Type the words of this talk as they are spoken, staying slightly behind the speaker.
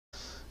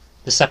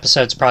This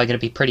episode's probably going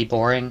to be pretty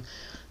boring,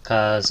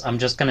 because I'm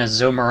just going to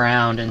zoom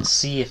around and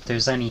see if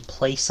there's any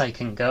place I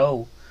can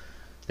go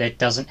that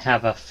doesn't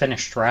have a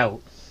finished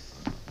route.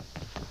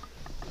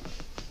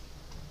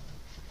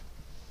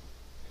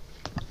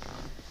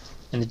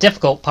 And the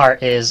difficult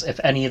part is if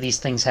any of these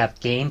things have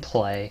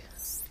gameplay.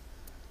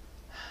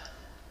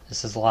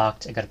 This is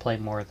locked. I gotta play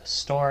more of the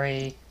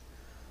story.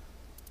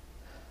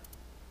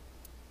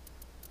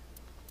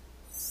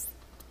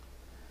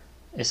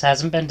 This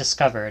hasn't been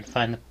discovered.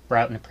 Find the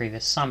route in the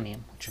previous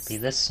Somnium, which would be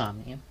this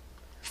Somnium.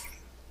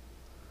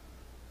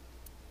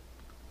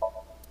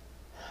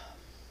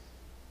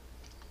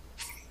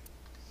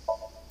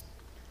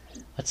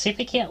 Let's see if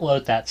we can't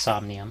load that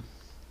Somnium.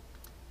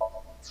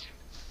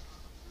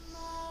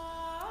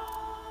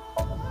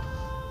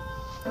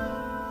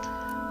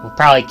 We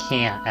probably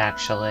can't,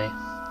 actually.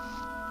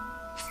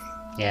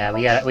 Yeah,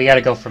 we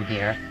gotta go from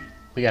here.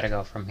 We gotta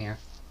go from here.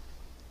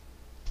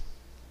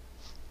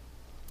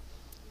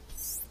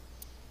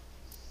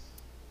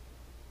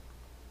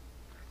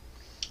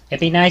 It'd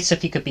be nice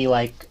if you could be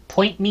like,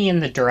 point me in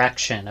the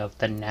direction of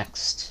the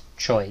next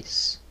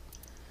choice.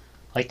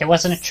 Like, there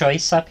wasn't a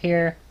choice up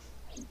here.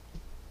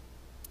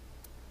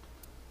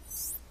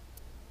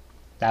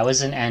 That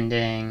was an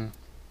ending.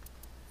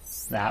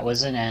 That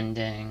was an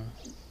ending.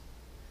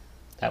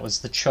 That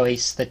was the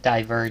choice that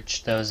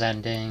diverged those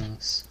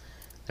endings.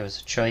 There was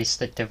a choice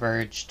that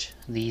diverged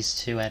these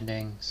two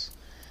endings.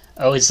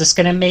 Oh, is this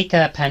gonna make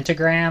a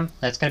pentagram?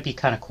 That's gonna be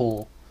kind of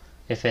cool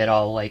if it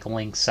all, like,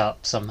 links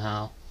up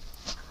somehow.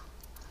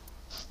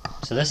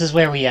 So this is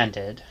where we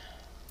ended.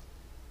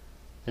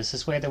 This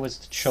is where there was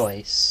the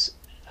choice.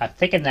 I'm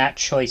thinking that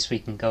choice we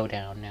can go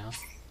down now.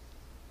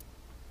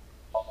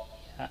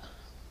 Yeah.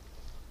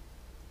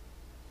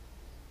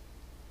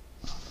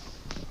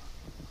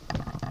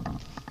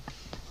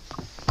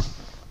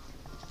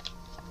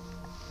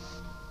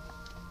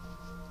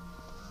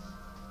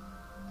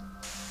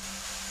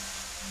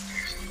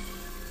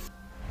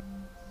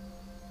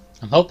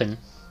 I'm hoping.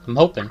 I'm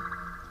hoping.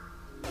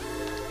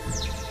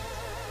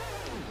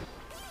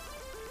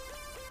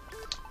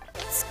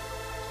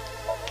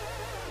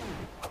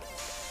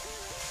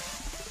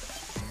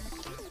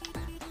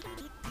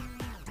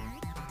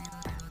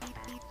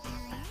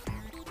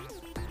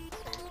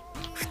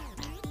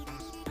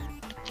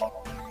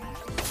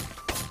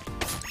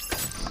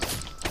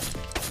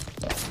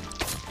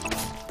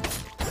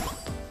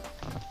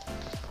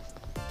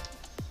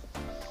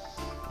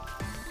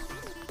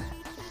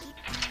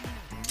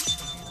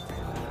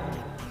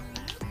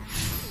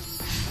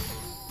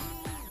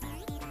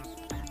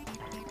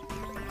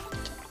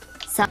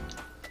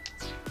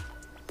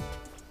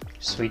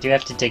 So we do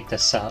have to dig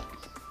this up.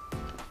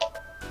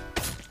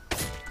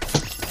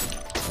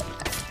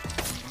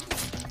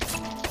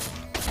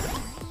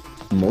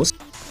 Most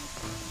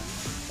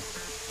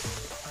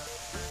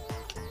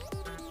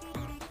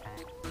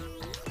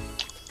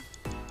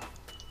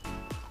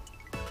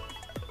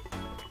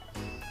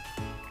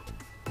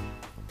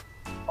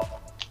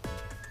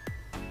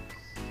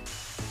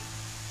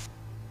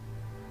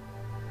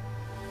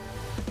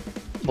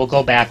We'll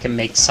go back and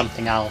make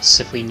something else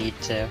if we need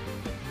to.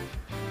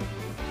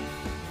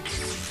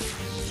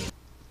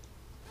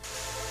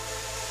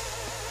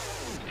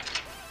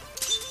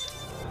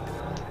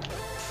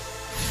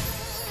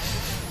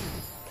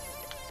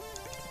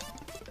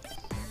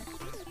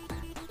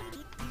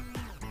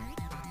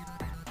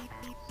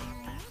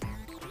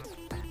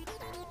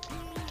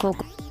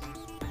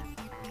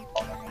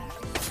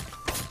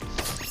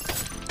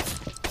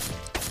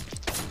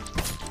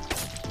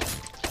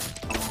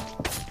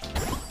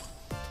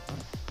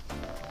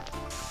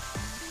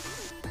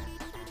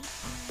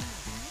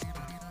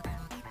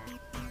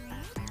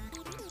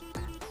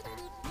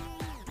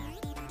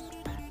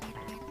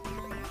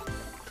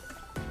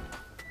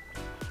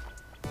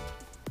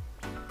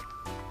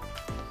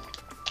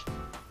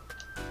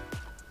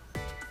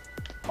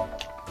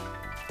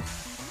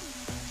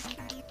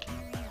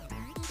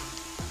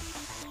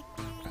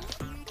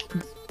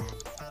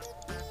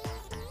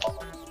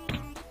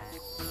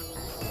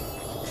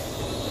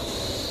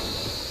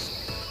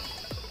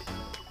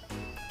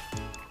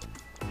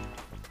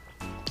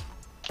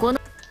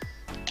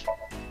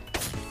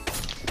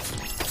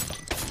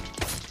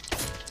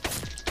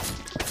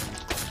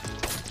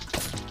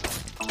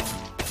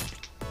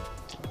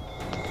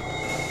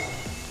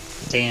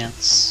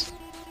 Dance.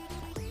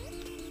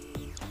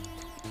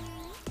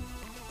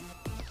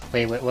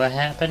 Wait, what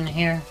happened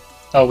here?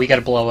 Oh, we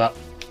gotta blow up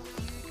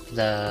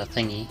the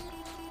thingy.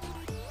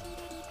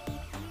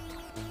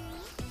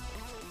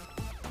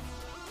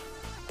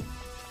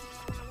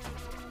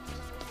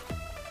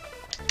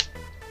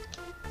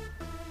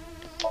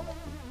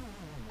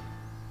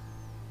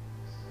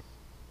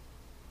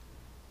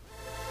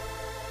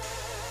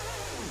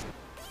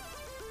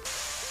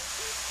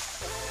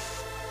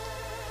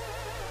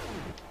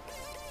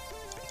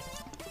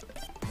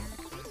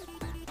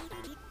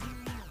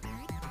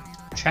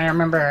 Trying to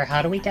remember,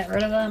 how do we get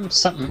rid of them?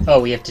 Something.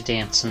 Oh, we have to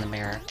dance in the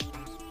mirror.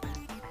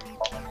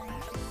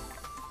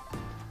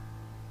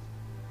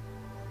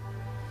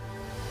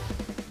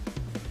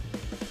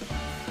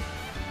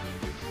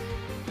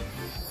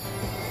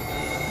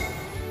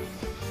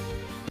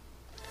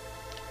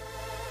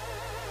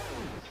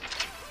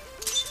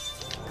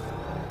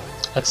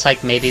 Looks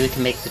like maybe we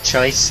can make the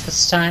choice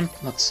this time.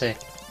 Let's see.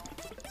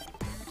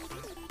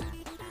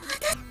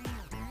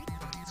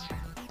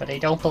 But I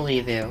don't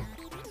believe you.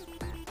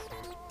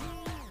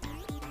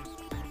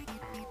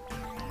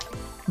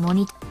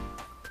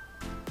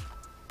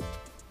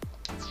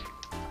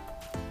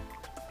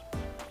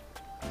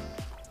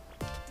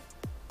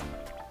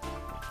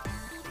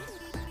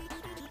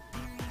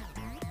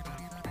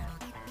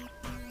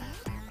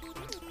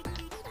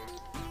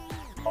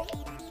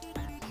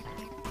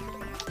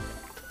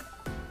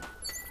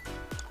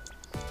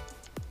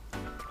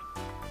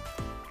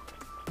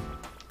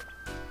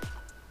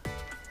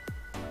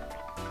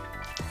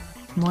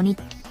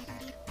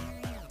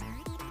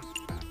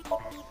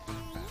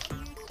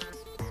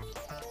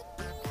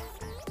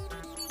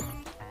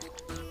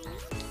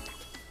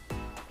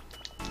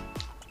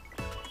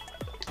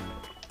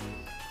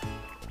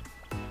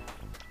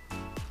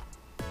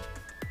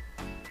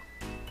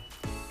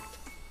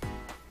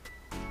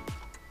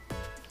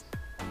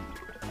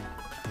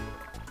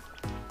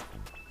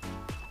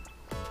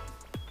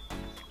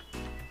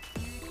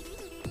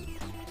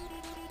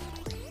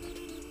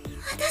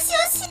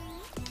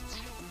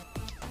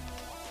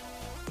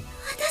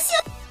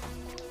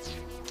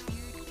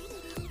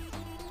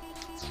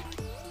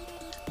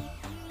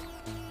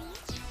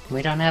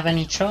 We don't have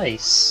any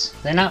choice.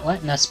 They're not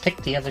letting us pick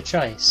the other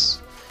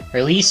choice.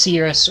 Release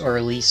Iris or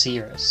release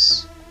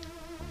Iris.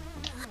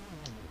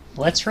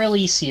 Let's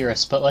release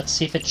Iris, but let's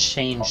see if it's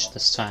changed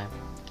this time.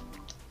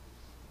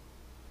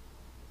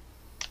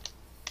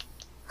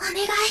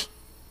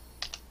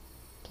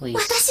 Please.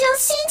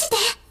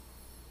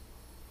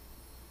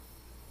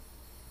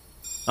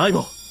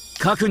 Aibo,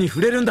 kaku ni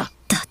fureru nda.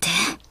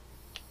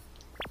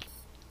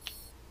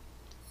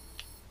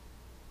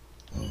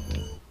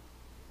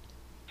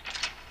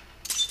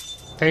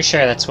 Pretty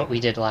sure that's what we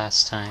did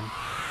last time.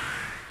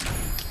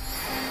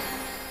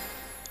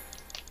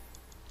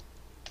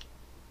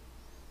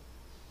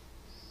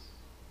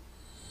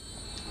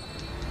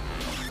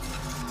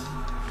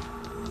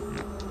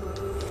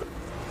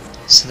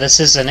 So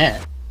this isn't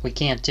it. We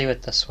can't do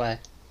it this way.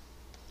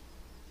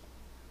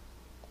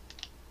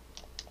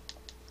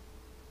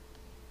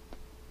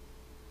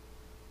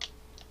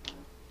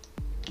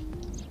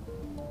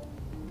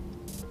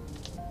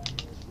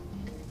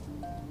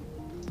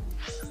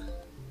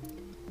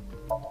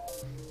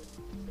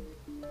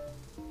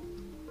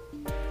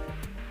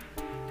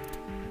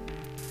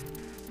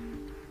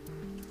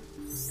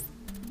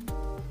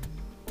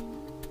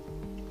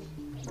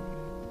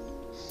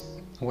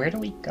 Where do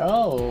we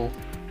go?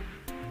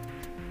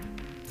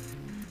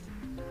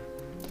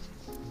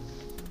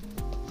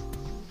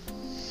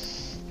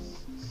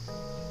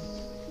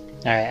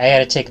 Alright, I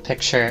gotta take a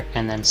picture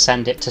and then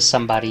send it to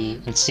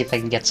somebody and see if I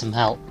can get some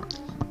help.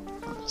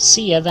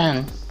 See ya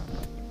then.